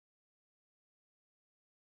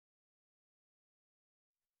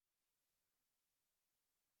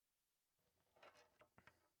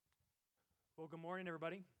Well, good morning,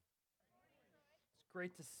 everybody. It's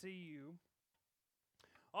great to see you.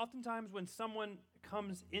 Oftentimes, when someone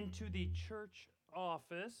comes into the church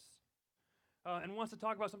office and wants to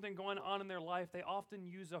talk about something going on in their life, they often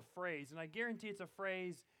use a phrase. And I guarantee it's a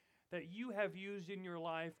phrase that you have used in your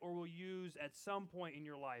life or will use at some point in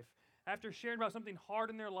your life. After sharing about something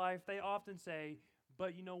hard in their life, they often say,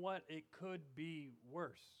 but you know what? It could be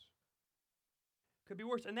worse. Could be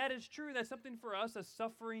worse. And that is true. That's something for us as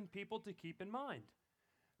suffering people to keep in mind.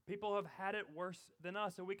 People have had it worse than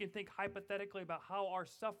us, and we can think hypothetically about how our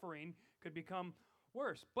suffering could become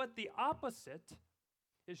worse. But the opposite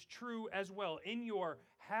is true as well. In your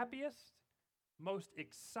happiest, most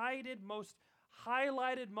excited, most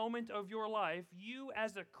highlighted moment of your life, you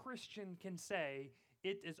as a Christian can say,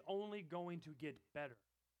 it is only going to get better.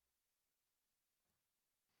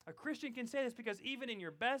 A Christian can say this because even in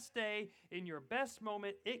your best day, in your best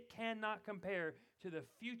moment, it cannot compare to the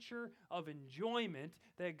future of enjoyment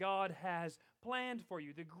that God has planned for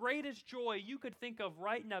you. The greatest joy you could think of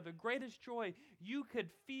right now, the greatest joy you could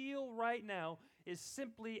feel right now is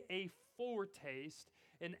simply a foretaste,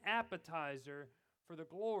 an appetizer for the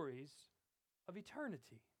glories of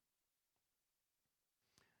eternity.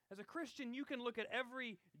 As a Christian, you can look at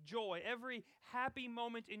every joy, every happy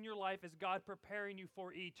moment in your life as God preparing you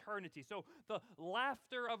for eternity. So the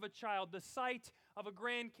laughter of a child, the sight of a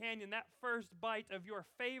Grand Canyon, that first bite of your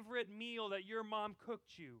favorite meal that your mom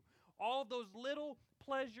cooked you, all those little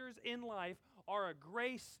pleasures in life are a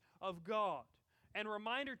grace of God. And a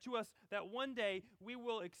reminder to us that one day we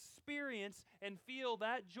will experience and feel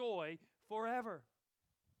that joy forever.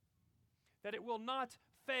 That it will not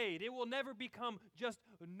fade. It will never become just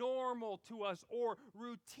normal to us or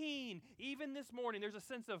routine. Even this morning, there's a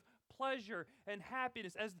sense of pleasure and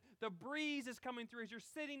happiness as the breeze is coming through, as you're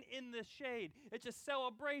sitting in the shade. It's a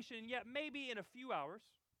celebration, and yet maybe in a few hours,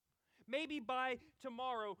 maybe by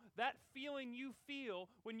tomorrow, that feeling you feel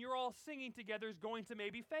when you're all singing together is going to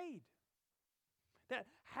maybe fade. That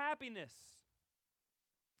happiness.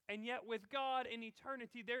 And yet with God in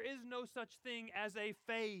eternity, there is no such thing as a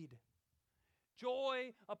fade.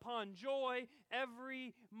 Joy upon joy,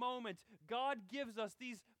 every moment. God gives us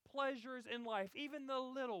these pleasures in life, even the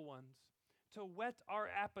little ones, to whet our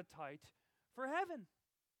appetite for heaven.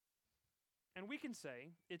 And we can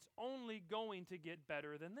say, it's only going to get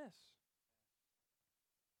better than this.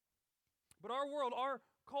 But our world, our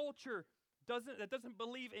culture that doesn't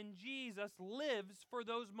believe in Jesus lives for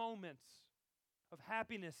those moments of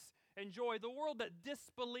happiness and joy. The world that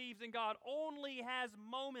disbelieves in God only has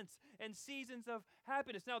moments and seasons of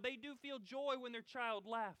happiness. Now, they do feel joy when their child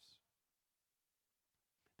laughs.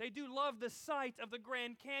 They do love the sight of the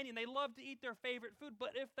Grand Canyon. They love to eat their favorite food.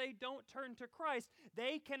 But if they don't turn to Christ,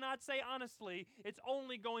 they cannot say honestly, it's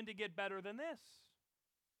only going to get better than this.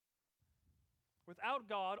 Without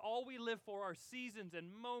God, all we live for are seasons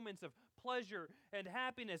and moments of pleasure and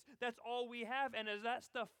happiness. That's all we have. And as that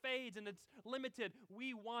stuff fades and it's limited,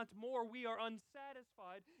 we want more. We are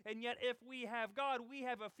unsatisfied. And yet, if we have God, we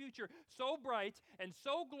have a future so bright and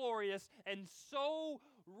so glorious and so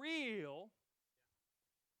real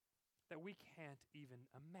that we can't even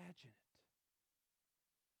imagine it.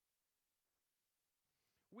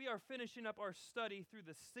 We are finishing up our study through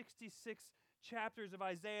the 66 chapters of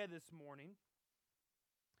Isaiah this morning.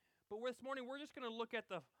 But this morning, we're just going to look at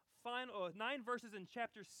the final 9 verses in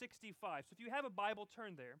chapter 65. So if you have a Bible,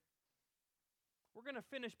 turn there. We're going to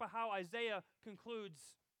finish by how Isaiah concludes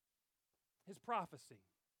his prophecy,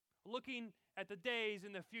 looking at the days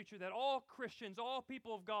in the future that all Christians, all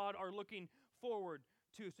people of God are looking forward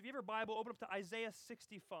to. So if you have your Bible, open up to Isaiah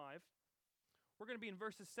 65. We're going to be in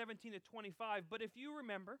verses 17 to 25. But if you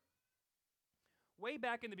remember, way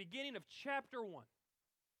back in the beginning of chapter 1,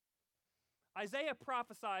 Isaiah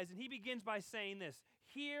prophesies, and he begins by saying this: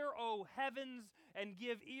 "Hear, O heavens, and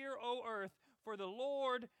give ear, O earth, for the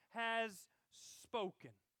Lord has spoken."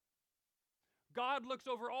 God looks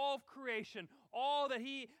over all of creation, all that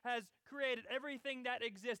he has created, everything that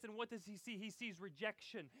exists, and what does he see? He sees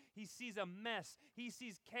rejection. He sees a mess. He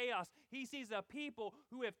sees chaos. He sees a people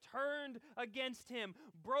who have turned against him,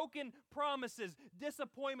 broken promises,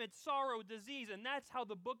 disappointment, sorrow, disease, and that's how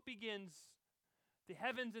the book begins. The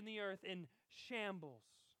heavens and the earth in shambles.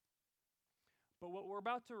 But what we're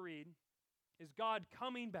about to read is God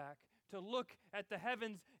coming back to look at the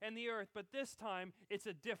heavens and the earth, but this time it's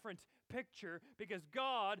a different picture because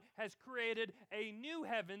God has created a new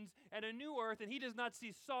heavens and a new earth, and he does not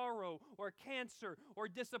see sorrow or cancer or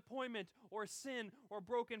disappointment or sin or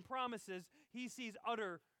broken promises. He sees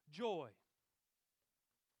utter joy.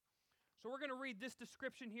 So we're going to read this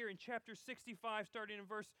description here in chapter 65, starting in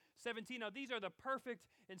verse 17. Now, these are the perfect,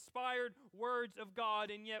 inspired words of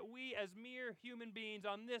God, and yet we, as mere human beings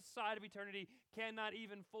on this side of eternity, cannot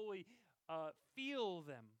even fully feel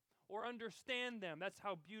them or understand them. That's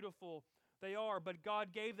how beautiful they are. But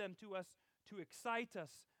God gave them to us to excite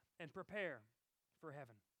us and prepare for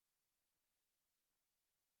heaven.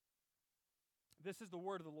 This is the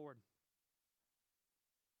word of the Lord.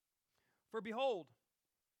 For behold,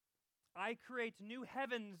 I create new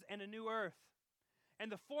heavens and a new earth,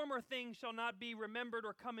 and the former things shall not be remembered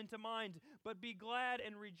or come into mind, but be glad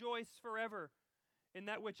and rejoice forever in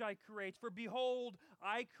that which I create. For behold,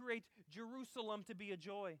 I create Jerusalem to be a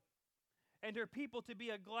joy, and her people to be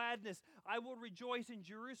a gladness. I will rejoice in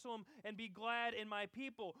Jerusalem and be glad in my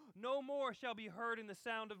people. No more shall be heard in the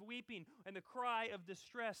sound of weeping and the cry of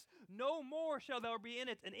distress. No more shall there be in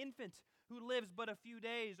it an infant who lives but a few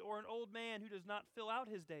days, or an old man who does not fill out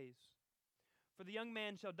his days. For the young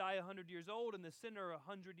man shall die 100 years old, and the sinner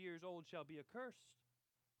 100 years old shall be accursed.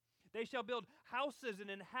 They shall build houses and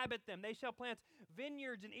inhabit them. They shall plant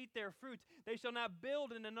vineyards and eat their fruit. They shall not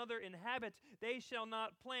build and another inhabit. They shall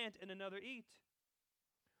not plant and another eat.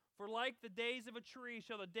 For like the days of a tree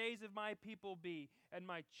shall the days of my people be, and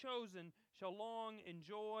my chosen shall long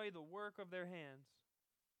enjoy the work of their hands.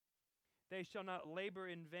 They shall not labor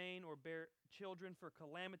in vain or bear children for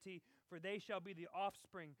calamity, for they shall be the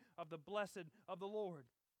offspring of the blessed of the Lord,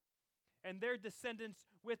 and their descendants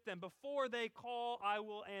with them. Before they call, I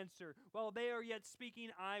will answer. While they are yet speaking,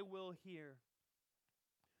 I will hear.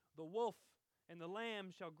 The wolf and the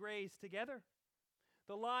lamb shall graze together.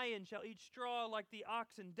 The lion shall eat straw like the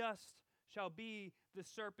ox, and dust shall be the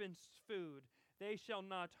serpent's food. They shall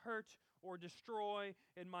not hurt or destroy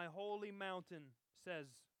in my holy mountain, says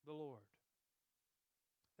the Lord.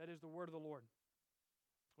 That is the word of the Lord.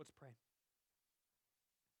 Let's pray.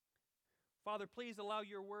 Father, please allow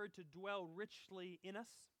your word to dwell richly in us,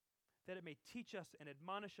 that it may teach us and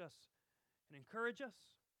admonish us and encourage us,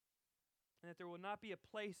 and that there will not be a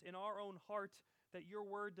place in our own heart that your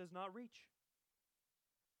word does not reach.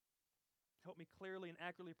 Help me clearly and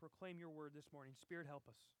accurately proclaim your word this morning. Spirit, help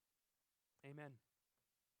us. Amen.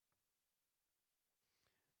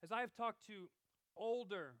 As I have talked to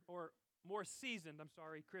older or more seasoned,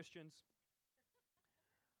 Christians,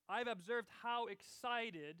 I've observed how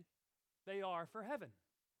excited they are for heaven.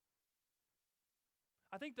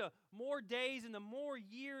 I think the more days and the more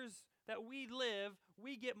years that we live,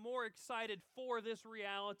 we get more excited for this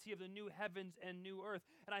reality of the new heavens and new earth.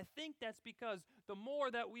 And I think that's because the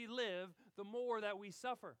more that we live, the more that we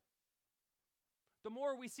suffer. The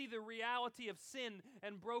more we see the reality of sin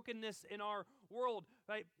and brokenness in our world.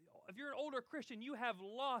 Right? If you're an older Christian, you have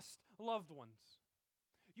lost loved ones.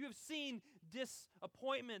 You have seen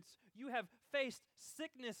disappointments. You have faced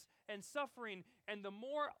sickness and suffering. And the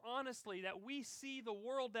more honestly that we see the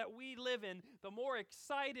world that we live in, the more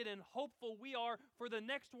excited and hopeful we are for the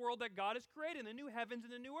next world that God has created, the new heavens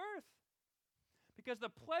and the new earth. Because the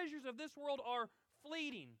pleasures of this world are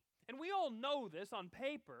fleeting. And we all know this on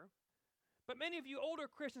paper. But many of you older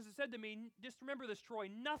Christians have said to me, just remember this, Troy,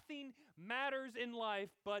 nothing matters in life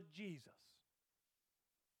but Jesus.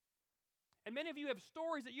 And many of you have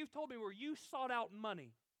stories that you've told me where you sought out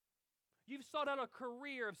money. You've sought out a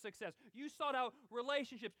career of success. You sought out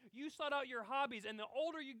relationships. You sought out your hobbies. And the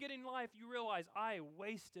older you get in life, you realize, I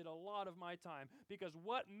wasted a lot of my time because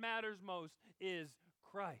what matters most is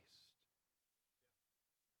Christ.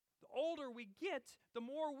 The older we get, the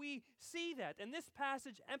more we see that. And this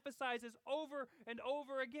passage emphasizes over and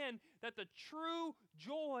over again that the true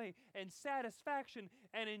joy and satisfaction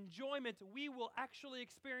and enjoyment we will actually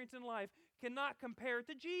experience in life cannot compare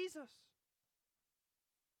to Jesus.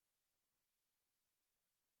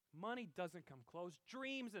 Money doesn't come close.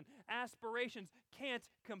 Dreams and aspirations can't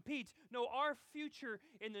compete. No, our future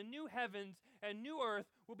in the new heavens and new earth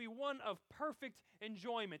will be one of perfect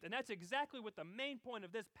enjoyment. And that's exactly what the main point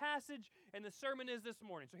of this passage and the sermon is this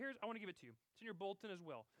morning. So I want to give it to you. It's in your bulletin as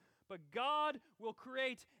well. But God will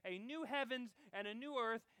create a new heavens and a new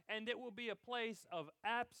earth, and it will be a place of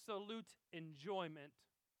absolute enjoyment.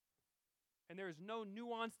 And there is no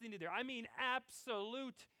nuance needed there. I mean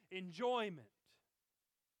absolute enjoyment.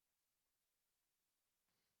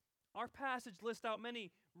 Our passage lists out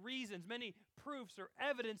many reasons, many proofs or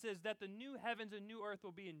evidences that the new heavens and new earth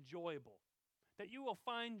will be enjoyable, that you will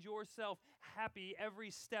find yourself happy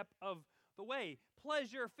every step of the way,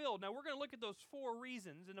 pleasure-filled. Now, we're going to look at those 4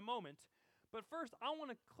 reasons in a moment, but first, I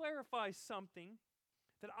want to clarify something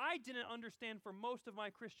that I didn't understand for most of my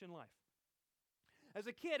Christian life. As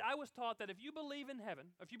a kid, I was taught that if you believe in heaven,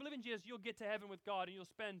 if you believe in Jesus, you'll get to heaven with God and you'll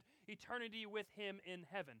spend eternity with Him in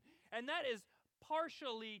heaven. And that is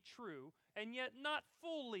partially true, and yet not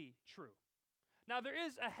fully true. Now, there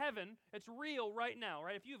is a heaven. It's real right now,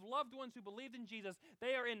 right? If you have loved ones who believed in Jesus,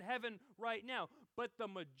 they are in heaven right now. But the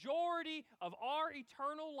majority of our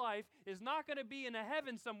eternal life is not going to be in a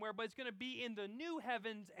heaven somewhere, but it's going to be in the new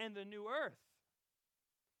heavens and the new earth.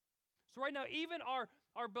 So right now, even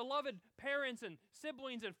our beloved parents and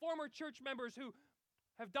siblings and former church members who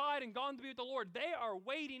have died and gone to be with the Lord, they are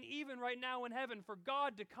waiting even right now in heaven for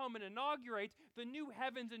God to come and inaugurate the new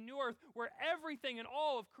heavens and new earth, where everything in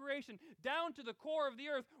all of creation, down to the core of the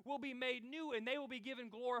earth, will be made new and they will be given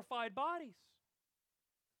glorified bodies.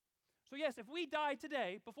 So yes, if we die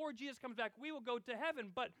today, before Jesus comes back, we will go to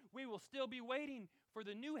heaven, but we will still be waiting for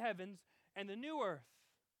the new heavens and the new earth,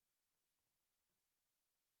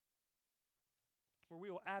 where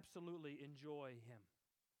we will absolutely enjoy Him.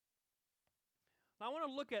 Now, I want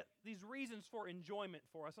to look at these reasons for enjoyment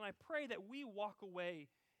for us, and I pray that we walk away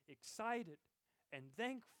excited and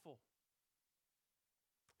thankful.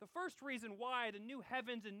 The first reason why the new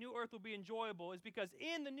heavens and new earth will be enjoyable is because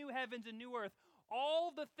in the new heavens and new earth,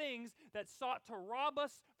 all the things that sought to rob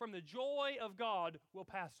us from the joy of God will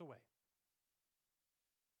pass away.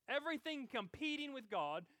 Everything competing with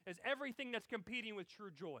God is everything that's competing with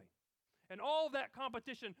true joy. And all that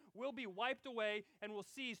competition will be wiped away and will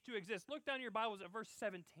cease to exist. Look down in your Bibles at verse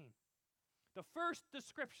 17. The first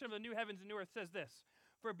description of the new heavens and new earth says this: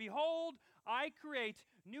 "For behold, I create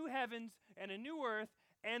new heavens and a new earth,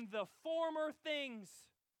 and the former things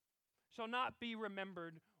shall not be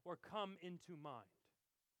remembered or come into mind."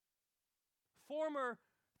 Former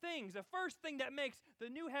things. The first thing that makes the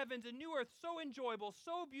new heavens and new earth so enjoyable,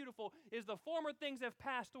 so beautiful, is the former things have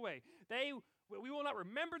passed away. We will not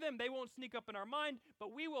remember them. They won't sneak up in our mind,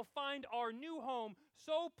 but we will find our new home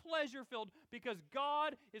so pleasure-filled because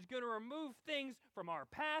God is going to remove things from our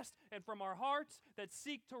past and from our hearts that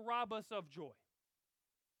seek to rob us of joy.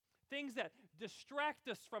 Things that distract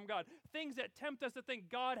us from God. Things that tempt us to think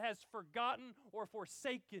God has forgotten or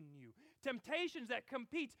forsaken you. Temptations that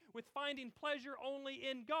compete with finding pleasure only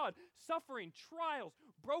in God. Suffering, trials,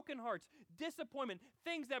 broken hearts, disappointment,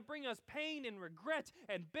 things that bring us pain and regret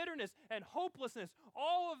and bitterness and hopelessness.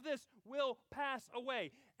 All of this will pass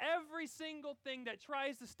away. Every single thing that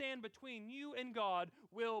tries to stand between you and God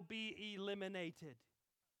will be eliminated.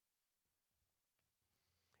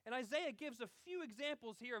 And Isaiah gives a few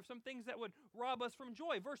examples here of some things that would rob us from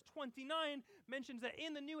joy. Verse 29 mentions that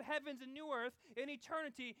in the new heavens and new earth, in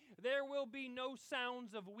eternity, there will be no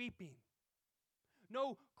sounds of weeping,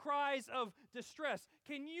 no cries of distress.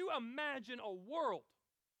 Can you imagine a world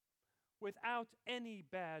without any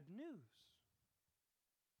bad news?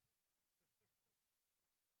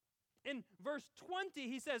 In verse 20,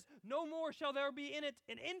 he says, "No more shall there be in it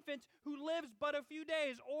an infant who lives but a few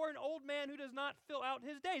days, or an old man who does not fill out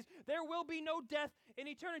his days." There will be no death in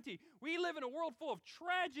eternity. We live in a world full of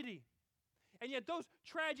tragedy, and yet those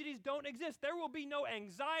tragedies don't exist. There will be no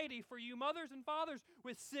anxiety for you mothers and fathers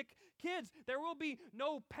with sick kids. There will be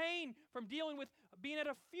no pain from dealing with being at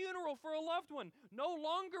a funeral for a loved one. No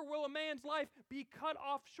longer will a man's life be cut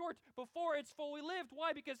off short before it's fully lived.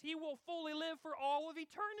 Why? Because he will fully live for all of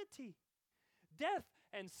eternity. Death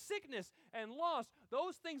and sickness and loss,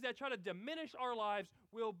 those things that try to diminish our lives,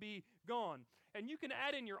 will be gone. And you can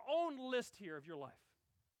add in your own list here of your life.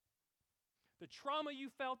 The trauma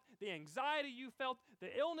you felt, the anxiety you felt,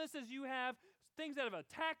 the illnesses you have, things that have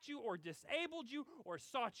attacked you or disabled you or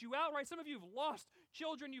sought you out, right? Some of you have lost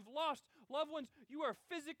children, you've lost loved ones, you are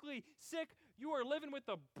physically sick, you are living with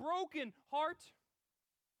a broken heart.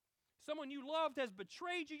 Someone you loved has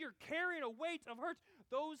betrayed you, you're carrying a weight of hurt.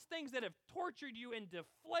 Those things that have tortured you and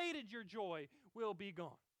deflated your joy will be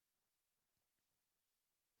gone.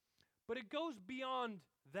 But it goes beyond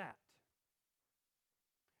that.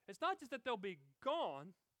 It's not just that they'll be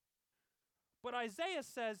gone, but Isaiah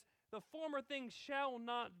says the former things shall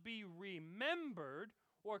not be remembered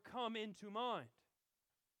or come into mind.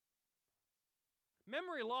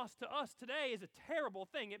 Memory loss to us today is a terrible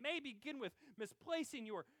thing. It may begin with misplacing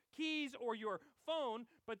your keys or your phone,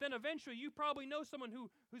 but then eventually you probably know someone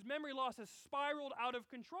whose memory loss has spiraled out of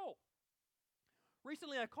control.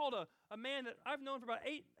 Recently I called a man that I've known for about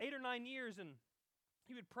eight or 9 years, and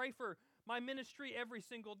he would pray for my ministry every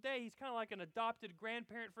single day. He's kind of like an adopted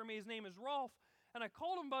grandparent for me. His name is Rolf. And I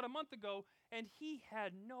called him about a month ago, and he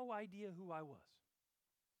had no idea who I was.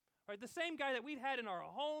 Right, the same guy that we've had in our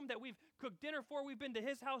home, that we've cooked dinner for, we've been to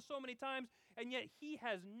his house so many times, and yet he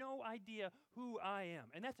has no idea who I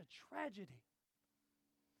am. And that's a tragedy.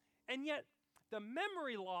 And yet, the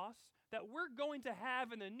memory loss that we're going to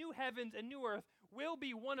have in the new heavens and new earth will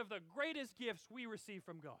be one of the greatest gifts we receive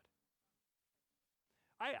from God.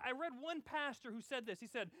 I read one pastor who said this. He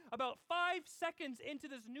said, about 5 seconds into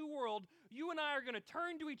this new world, you and I are going to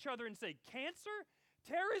turn to each other and say, cancer?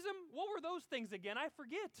 Terrorism? What were those things again? I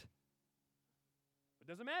forget. It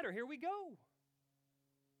doesn't matter. Here we go.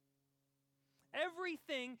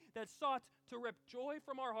 Everything that sought to rip joy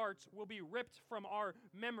from our hearts will be ripped from our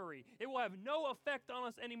memory. It will have no effect on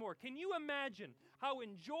us anymore. Can you imagine how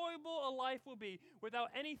enjoyable a life will be without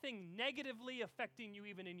anything negatively affecting you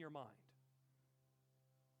even in your mind?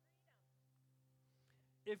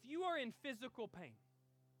 If you are in physical pain,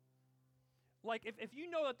 like if you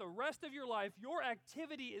know that the rest of your life, your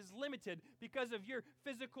activity is limited because of your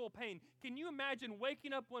physical pain, can you imagine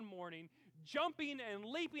waking up one morning, jumping and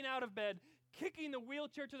leaping out of bed, kicking the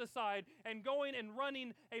wheelchair to the side, and going and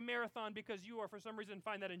running a marathon because you are, for some reason,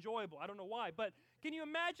 find that enjoyable? I don't know why, but can you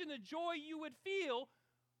imagine the joy you would feel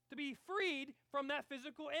to be freed from that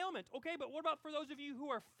physical ailment? Okay, but what about for those of you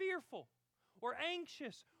who are fearful or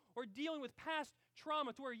anxious or dealing with past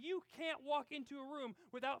trauma to where you can't walk into a room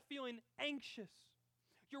without feeling anxious?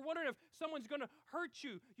 You're wondering if someone's going to hurt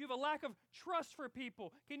you. You have a lack of trust for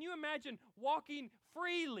people. Can you imagine walking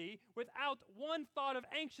freely without one thought of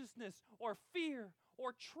anxiousness or fear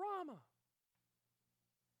or trauma?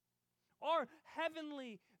 Our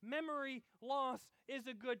heavenly memory loss is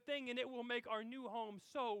a good thing, and it will make our new home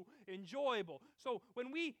so enjoyable. So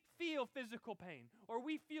when we feel physical pain or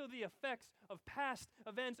we feel the effects of past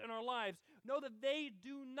events in our lives, know that they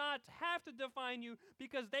do not have to define you,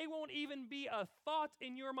 because they won't even be a thought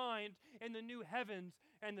in your mind in the new heavens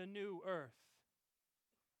and the new earth.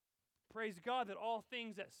 Praise God that all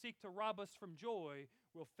things that seek to rob us from joy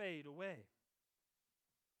will fade away.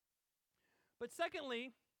 But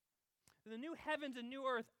secondly, in the new heavens and new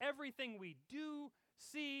earth, everything we do,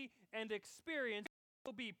 see, and experience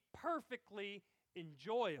will be perfectly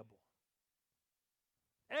enjoyable.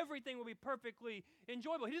 Everything will be perfectly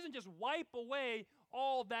enjoyable. He doesn't just wipe away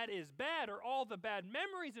all that is bad or all the bad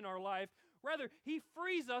memories in our life. Rather, He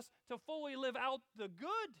frees us to fully live out the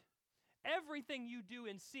good. Everything you do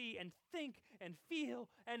and see and think and feel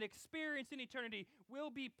and experience in eternity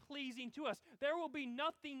will be pleasing to us. There will be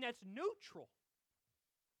nothing that's neutral.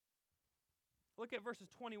 Look at verses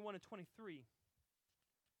 21 and 23.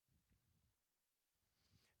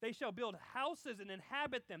 They shall build houses and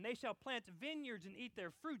inhabit them. They shall plant vineyards and eat their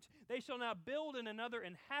fruit. They shall not build and another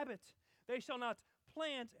inhabit. They shall not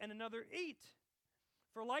plant and another eat.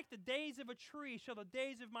 For like the days of a tree shall the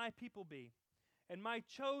days of my people be, and my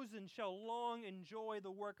chosen shall long enjoy the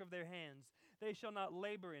work of their hands. They shall not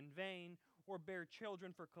labor in vain or bear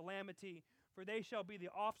children for calamity, for they shall be the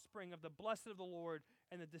offspring of the blessed of the Lord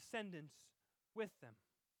and the descendants with them.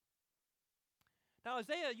 Now,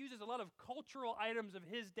 Isaiah uses a lot of cultural items of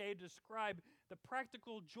his day to describe the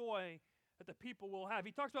practical joy that the people will have.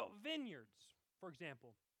 He talks about vineyards, for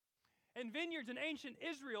example. And vineyards in ancient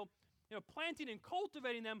Israel, planting and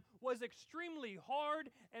cultivating them was extremely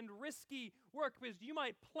hard and risky work, because you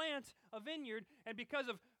might plant a vineyard, and because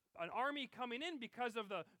of an army coming in, because of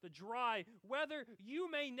the dry weather, you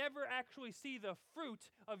may never actually see the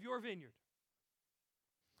fruit of your vineyard.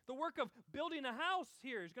 The work of building a house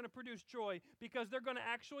here is going to produce joy, because they're going to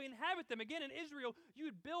actually inhabit them. Again, in Israel,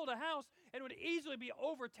 you'd build a house and it would easily be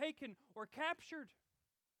overtaken or captured.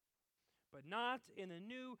 But not in the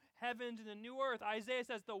new heavens and the new earth. Isaiah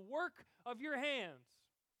says the work of your hands,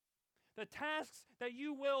 the tasks that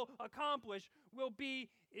you will accomplish, will be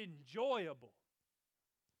enjoyable.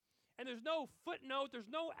 And there's no footnote, there's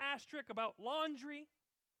no asterisk about laundry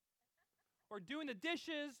or doing the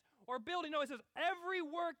dishes or building. No, it says every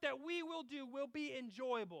work that we will do will be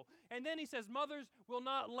enjoyable. And then he says mothers will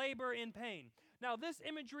not labor in pain. Now, this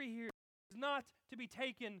imagery here is not to be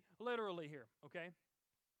taken literally here, okay?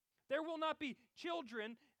 There will not be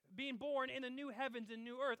children being born in the new heavens and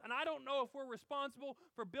new earth. And I don't know if we're responsible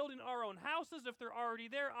for building our own houses, if they're already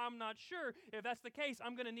there. I'm not sure. If that's the case,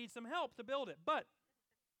 I'm going to need some help to build it. But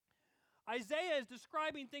Isaiah is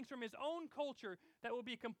describing things from his own culture that will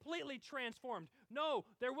be completely transformed. No,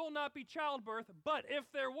 there will not be childbirth, but if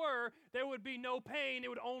there were, there would be no pain. It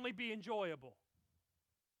would only be enjoyable.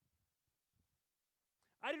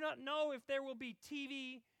 I do not know if there will be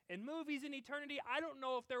TV and movies in eternity. I don't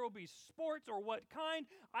know if there will be sports or what kind.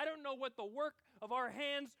 I don't know what the work of our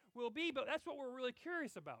hands will be, but that's what we're really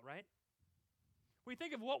curious about, right? We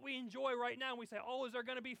think of what we enjoy right now, and we say, oh, is there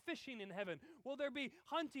going to be fishing in heaven? Will there be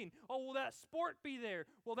hunting? Oh, will that sport be there?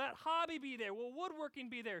 Will that hobby be there? Will woodworking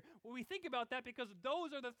be there? Well, we think about that because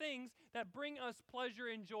those are the things that bring us pleasure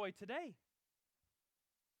and joy today.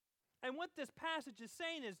 And what this passage is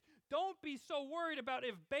saying is, Don't be so worried about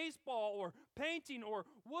if baseball or painting or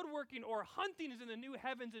woodworking or hunting is in the new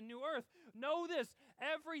heavens and new earth. Know this,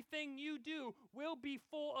 everything you do will be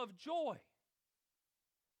full of joy.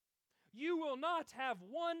 You will not have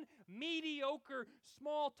one mediocre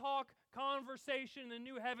small talk conversation in the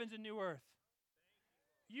new heavens and new earth.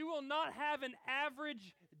 You will not have an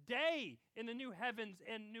average day in the new heavens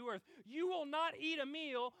and new earth. You will not eat a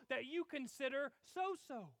meal that you consider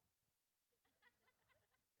so-so.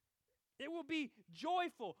 It will be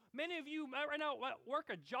joyful. Many of you right now work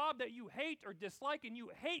a job that you hate or dislike, and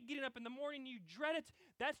you hate getting up in the morning, you dread it.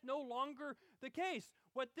 That's no longer the case.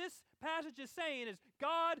 What this passage is saying is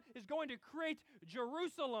God is going to create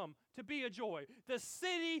Jerusalem to be a joy. The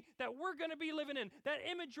city that we're going to be living in, that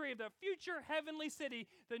imagery of the future heavenly city,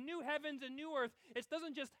 the new heavens and new earth, it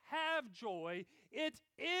doesn't just have joy, it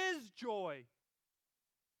is joy.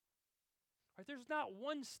 Right, there's not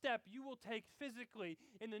one step you will take physically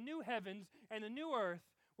in the new heavens and the new earth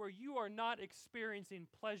where you are not experiencing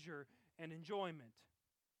pleasure and enjoyment.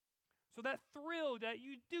 So that thrill that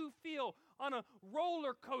you do feel on a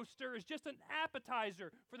roller coaster is just an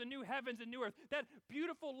appetizer for the new heavens and new earth. That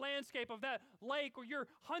beautiful landscape of that lake or your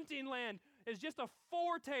hunting land is just a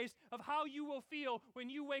foretaste of how you will feel when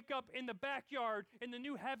you wake up in the backyard in the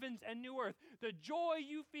new heavens and new earth. The joy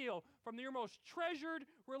you feel from your most treasured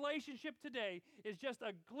relationship today is just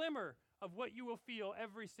a glimmer of what you will feel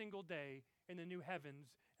every single day in the new heavens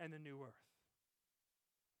and the new earth.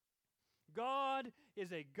 God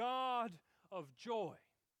is a God of joy.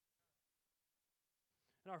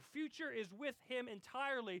 And our future is with Him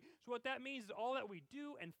entirely. So what that means is all that we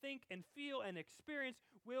do and think and feel and experience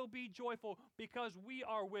will be joyful because we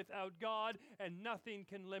are without God and nothing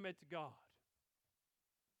can limit God.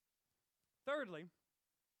 Thirdly,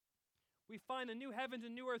 we find the new heavens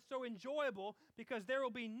and new earth so enjoyable because there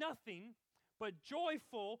will be nothing but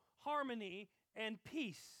joyful harmony and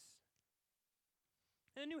peace.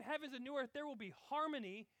 In the new heavens and new earth, there will be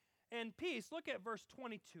harmony and peace. Look at verse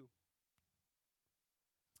 22. It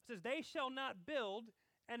says, they shall not build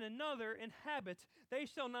and another inhabit. They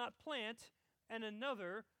shall not plant and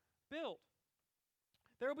another build.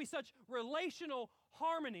 There will be such relational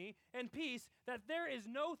harmony and peace that there is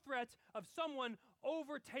no threat of someone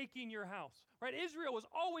overtaking your house. Right? Israel was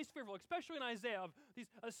always fearful, especially in Isaiah, of these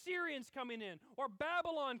Assyrians coming in or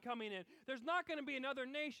Babylon coming in. There's not going to be another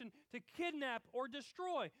nation to kidnap or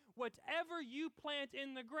destroy. Whatever you plant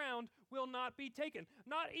in the ground will not be taken.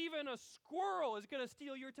 Not even a squirrel is going to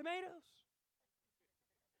steal your tomatoes.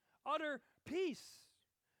 Utter peace.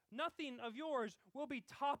 Nothing of yours will be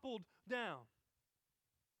toppled down.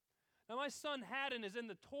 Now, my son Haddon is in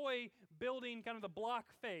the toy building, kind of the block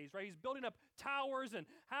phase, right? He's building up towers and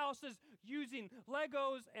houses using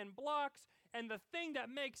Legos and blocks. And the thing that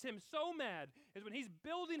makes him so mad is when he's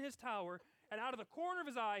building his tower, and out of the corner of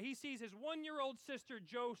his eye, he sees his 1-year-old sister,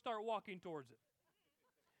 Joe, start walking towards it.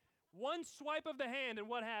 One swipe of the hand, and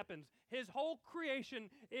what happens? His whole creation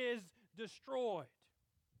is destroyed.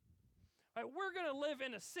 Right, we're going to live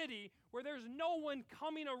in a city where there's no one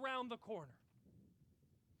coming around the corner,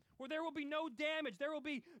 where there will be no damage, there will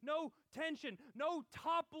be no tension, no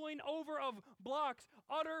toppling over of blocks,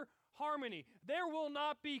 utter harmony. There will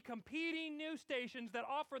not be competing news stations that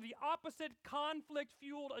offer the opposite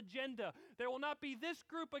conflict-fueled agenda. There will not be this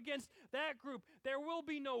group against that group. There will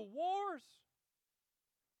be no wars.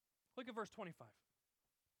 Look at verse 25.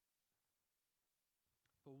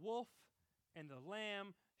 The wolf and the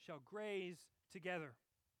lamb shall graze together.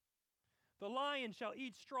 The lion shall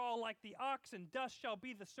eat straw like the ox, and dust shall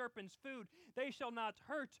be the serpent's food. They shall not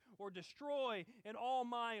hurt or destroy in all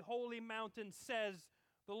my holy mountain, says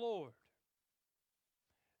the Lord.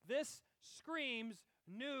 This screams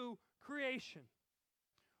new creation.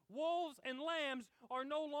 Wolves and lambs are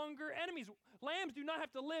no longer enemies. Lambs do not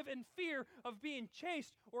have to live in fear of being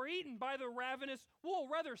chased or eaten by the ravenous wolf.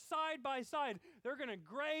 Rather, side by side, they're going to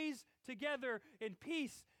graze together in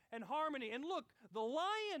peace and harmony. And look, the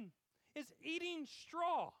lion is eating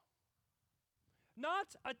straw, not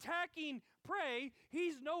attacking prey.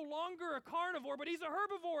 He's no longer a carnivore, but he's a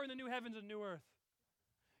herbivore in the new heavens and new earth.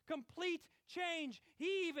 Complete change.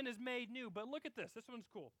 He even is made new. But look at this. This one's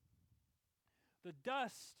cool. The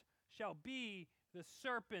dust shall be the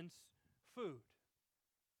serpent's food.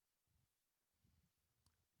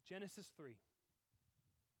 Genesis 3.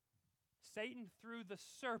 Satan, through the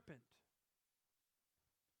serpent,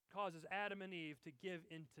 causes Adam and Eve to give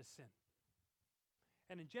into sin.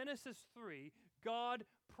 And in Genesis 3, God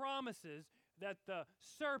promises that the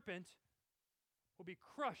serpent will be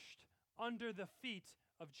crushed under the feet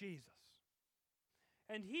of Jesus.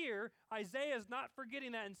 And here, Isaiah is not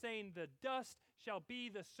forgetting that and saying, the dust shall be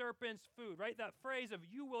the serpent's food, right? That phrase of,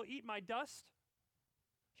 you will eat my dust,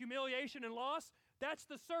 humiliation and loss, that's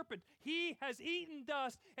the serpent. He has eaten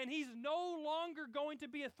dust, and he's no longer going to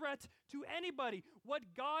be a threat to anybody. What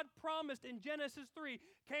God promised in Genesis 3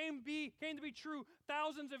 came to be true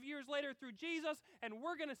thousands of years later through Jesus, and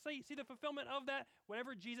we're going to see the fulfillment of that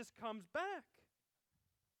whenever Jesus comes back.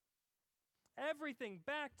 Everything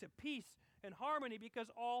back to peace and harmony because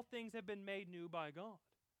all things have been made new by God.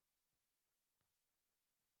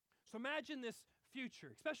 So imagine this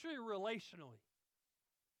future, especially relationally.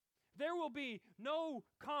 There will be no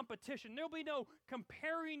competition. There will be no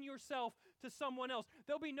comparing yourself to someone else.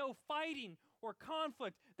 There will be no fighting or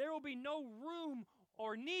conflict. There will be no room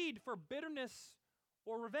or need for bitterness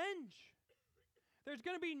or revenge. There's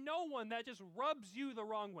going to be no one that just rubs you the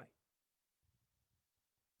wrong way.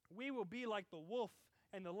 We will be like the wolf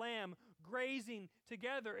and the lamb grazing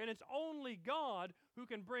together, and it's only God who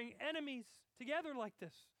can bring enemies together like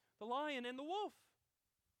this, the lion and the wolf.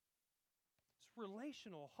 It's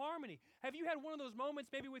relational harmony. Have you had one of those moments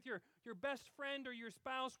maybe with your best friend or your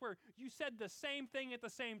spouse where you said the same thing at the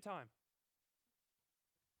same time?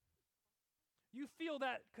 You feel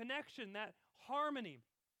that connection, that harmony.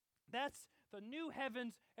 That's the new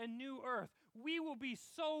heavens and new earth. We will be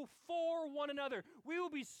so for one another. We will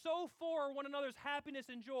be so for one another's happiness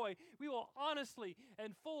and joy. We will honestly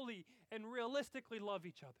and fully and realistically love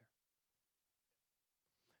each other.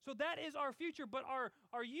 So that is our future, but are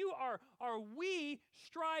we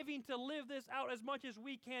striving to live this out as much as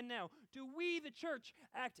we can now? Do we, the church,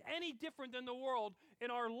 act any different than the world in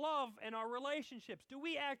our love and our relationships? Do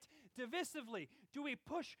we act divisively? Do we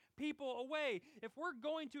push people away? If we're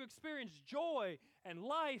going to experience joy and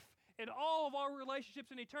life in all of our relationships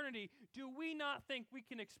in eternity, do we not think we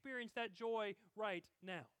can experience that joy right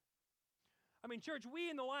now? I mean, church, we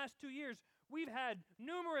in the last 2 years, we've had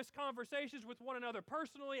numerous conversations with one another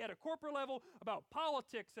personally at a corporate level about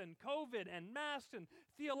politics and COVID and masks and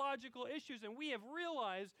theological issues, and we have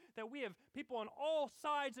realized that we have people on all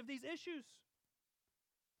sides of these issues.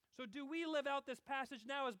 So do we live out this passage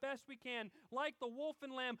now as best we can, like the wolf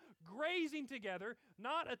and lamb, grazing together,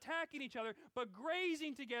 not attacking each other, but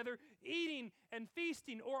grazing together, eating and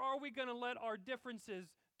feasting, or are we going to let our differences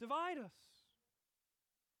divide us?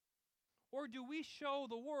 Or do we show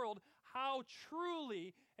the world how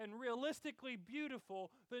truly and realistically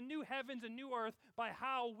beautiful the new heavens and new earth by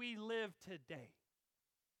how we live today?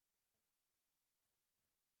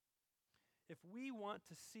 If we want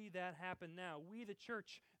to see that happen now, we, the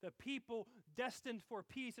church, the people destined for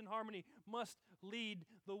peace and harmony, must lead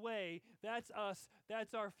the way. That's us,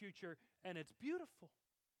 that's our future, and it's beautiful.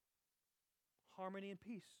 Harmony and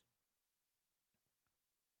peace.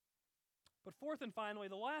 But fourth and finally,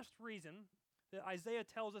 the last reason that Isaiah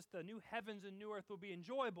tells us the new heavens and new earth will be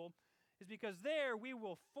enjoyable is because there we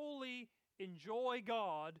will fully enjoy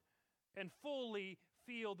God and fully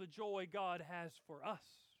feel the joy God has for us.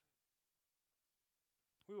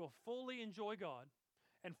 We will fully enjoy God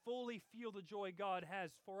and fully feel the joy God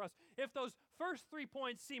has for us. If those first 3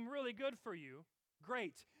 points seem really good for you,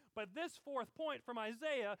 great. But this fourth point from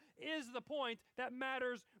Isaiah is the point that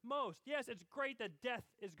matters most. Yes, it's great that death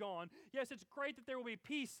is gone. Yes, it's great that there will be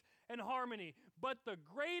peace and harmony. But the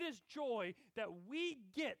greatest joy that we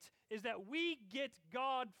get is that we get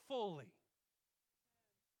God fully.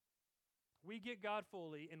 We get God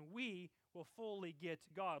fully, and we will fully get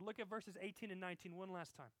God. Look at verses 18 and 19 one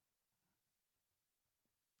last time.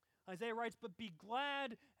 Isaiah writes, "But be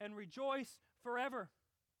glad and rejoice forever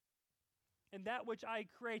in that which I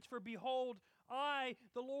create. For behold, I,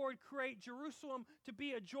 the Lord, create Jerusalem to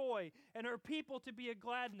be a joy, and her people to be a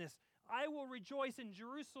gladness. I will rejoice in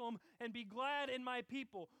Jerusalem and be glad in my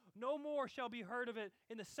people. No more shall be heard of it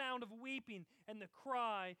in the sound of weeping and the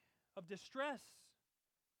cry of distress."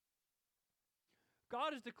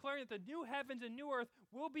 God is declaring that the new heavens and new earth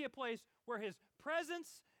will be a place where His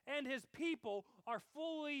presence and His people are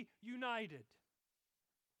fully united.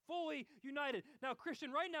 Fully united. Now,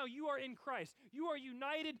 Christian, right now you are in Christ. You are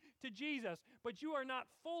united to Jesus, but you are not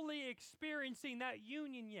fully experiencing that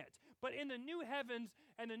union yet. But in the new heavens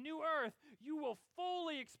and the new earth, you will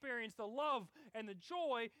fully experience the love and the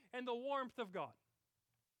joy and the warmth of God.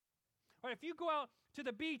 All right, if you go out to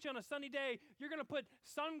the beach on a sunny day, you're going to put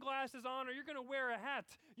sunglasses on or you're going to wear a hat.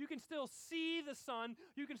 You can still see the sun,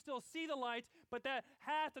 you can still see the light, but that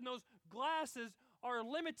hat and those glasses are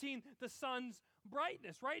limiting the sun's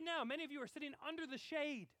brightness. Right now, many of you are sitting under the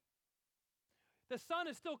shade. The sun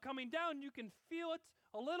is still coming down. You can feel it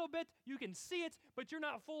a little bit. You can see it, but you're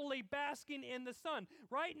not fully basking in the sun.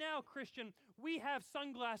 Right now, Christian, we have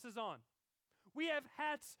sunglasses on. We have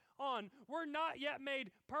hats on. We're not yet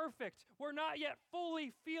made perfect. We're not yet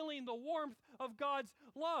fully feeling the warmth of God's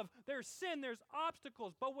love. There's sin, there's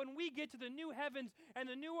obstacles. But when we get to the new heavens and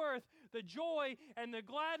the new earth, the joy and the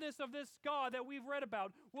gladness of this God that we've read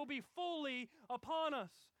about will be fully upon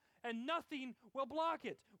us. And nothing will block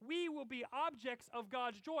it. We will be objects of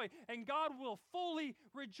God's joy, and God will fully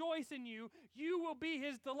rejoice in you. You will be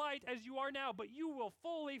His delight as you are now, but you will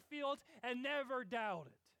fully feel it and never doubt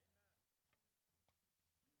it.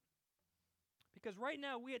 Because right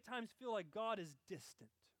now, we at times feel like God is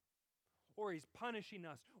distant, or He's punishing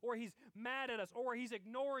us, or He's mad at us, or He's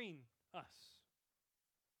ignoring us.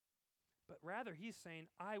 But rather, He's saying,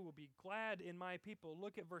 I will be glad in my people.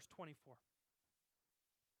 Look at verse 24.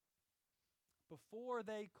 Before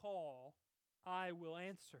they call, I will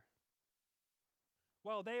answer.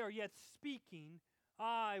 While they are yet speaking,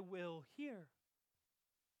 I will hear.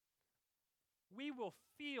 We will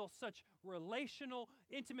feel such relational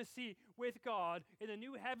intimacy with God in the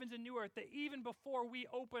new heavens and new earth that even before we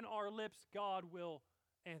open our lips, God will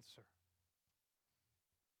answer.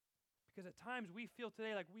 Because at times we feel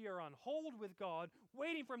today like we are on hold with God,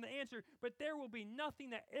 waiting for Him to answer, but there will be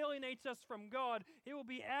nothing that alienates us from God. It will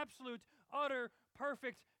be absolute, utter,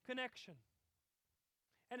 perfect connection.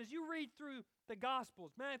 And as you read through the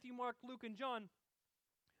Gospels, Matthew, Mark, Luke, and John,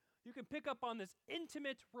 you can pick up on this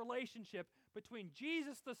intimate relationship between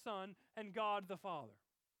Jesus the Son and God the Father.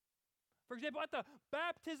 For example, at the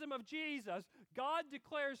baptism of Jesus, God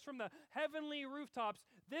declares from the heavenly rooftops,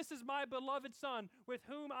 this is my beloved Son with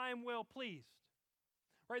whom I am well pleased.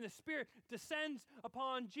 Right? And the Spirit descends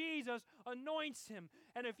upon Jesus, anoints Him.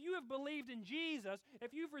 And if you have believed in Jesus,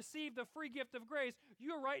 if you've received the free gift of grace,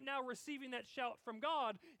 you are right now receiving that shout from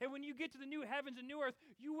God. And when you get to the new heavens and new earth,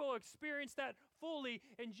 you will experience that fully,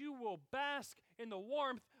 and you will bask in the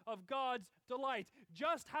warmth of God's delight.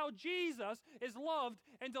 Just how Jesus is loved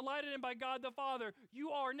and delighted in by God the Father,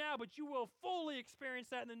 you are now, but you will fully experience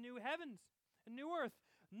that in the new heavens and new earth.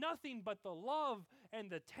 Nothing but the love and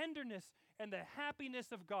the tenderness and the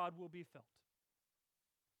happiness of God will be felt.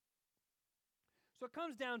 So it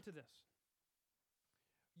comes down to this.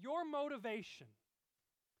 Your motivation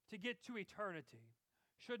to get to eternity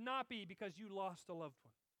should not be because you lost a loved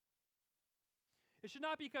one. It should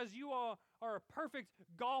not be because you are a perfect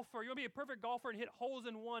golfer. You want to be a perfect golfer and hit holes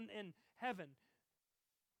in one in heaven.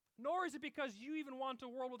 Nor is it because you even want a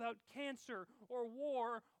world without cancer or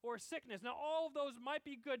war or sickness. Now, all of those might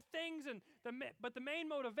be good things, but the main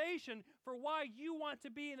motivation for why you want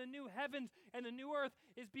to be in the new heavens and the new earth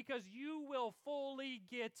is because you will fully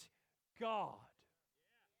get God.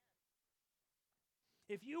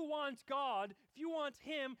 If you want God, if you want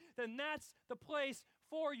Him, then that's the place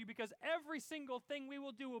for you, because every single thing we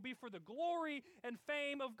will do will be for the glory and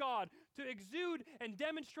fame of God, to exude and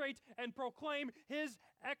demonstrate and proclaim His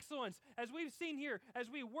excellence. As we've seen here, as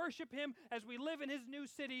we worship Him, as we live in His new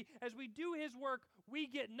city, as we do His work, we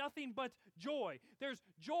get nothing but joy. There's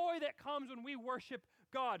joy that comes when we worship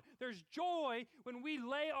God. There's joy when we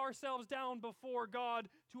lay ourselves down before God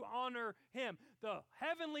to honor Him. The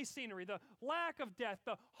heavenly scenery, the lack of death,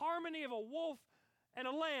 the harmony of a wolf and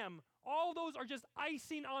a lamb, all those are just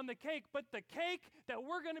icing on the cake, but the cake that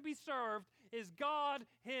we're going to be served is God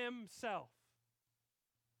Himself.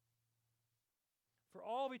 For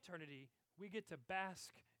all of eternity, we get to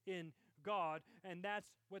bask in God, and that's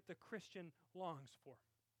what the Christian longs for.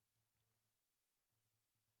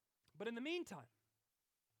 But in the meantime,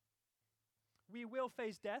 we will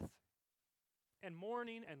face death and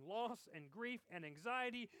mourning and loss and grief and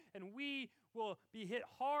anxiety, and we will be hit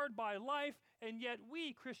hard by life, and yet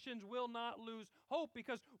we, Christians, will not lose hope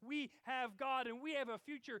because we have God, and we have a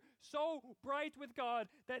future so bright with God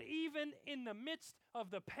that even in the midst of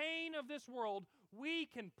the pain of this world, we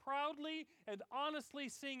can proudly and honestly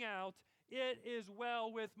sing out, "It is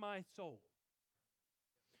well with my soul."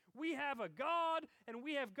 We have a God, and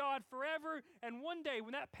we have God forever, and one day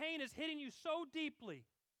when that pain is hitting you so deeply,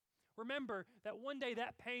 remember that one day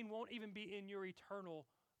that pain won't even be in your eternal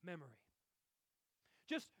memory.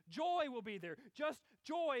 Just joy will be there. Just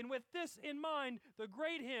joy. And with this in mind, the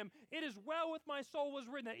great hymn, "It is well with my soul," was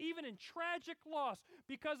written that even in tragic loss,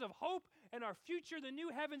 because of hope and our future, the new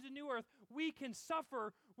heavens and new earth, we can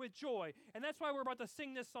suffer with joy. And that's why we're about to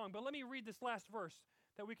sing this song. But let me read this last verse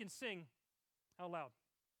that we can sing out loud.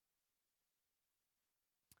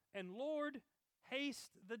 "And Lord,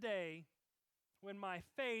 haste the day when my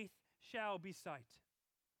faith shall be sight.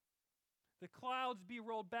 The clouds be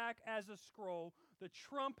rolled back as a scroll, the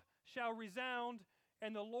trump shall resound,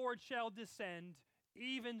 and the Lord shall descend.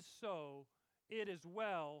 Even so, it is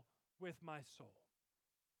well with my soul."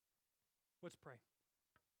 Let's pray.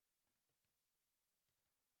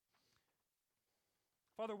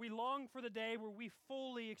 Father, we long for the day where we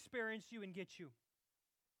fully experience you and get you.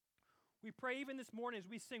 We pray even this morning as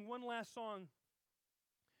we sing one last song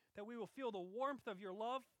that we will feel the warmth of your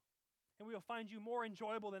love and we will find you more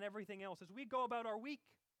enjoyable than everything else. As we go about our week,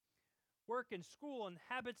 work and school and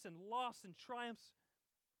habits and loss and triumphs,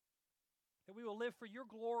 that we will live for your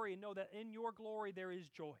glory and know that in your glory there is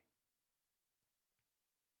joy.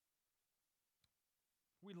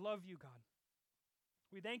 We love you, God.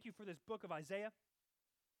 We thank you for this book of Isaiah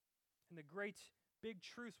and the great big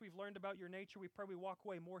truths we've learned about your nature. We pray we walk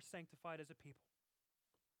away more sanctified as a people.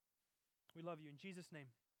 We love you. In Jesus' name,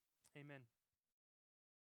 amen.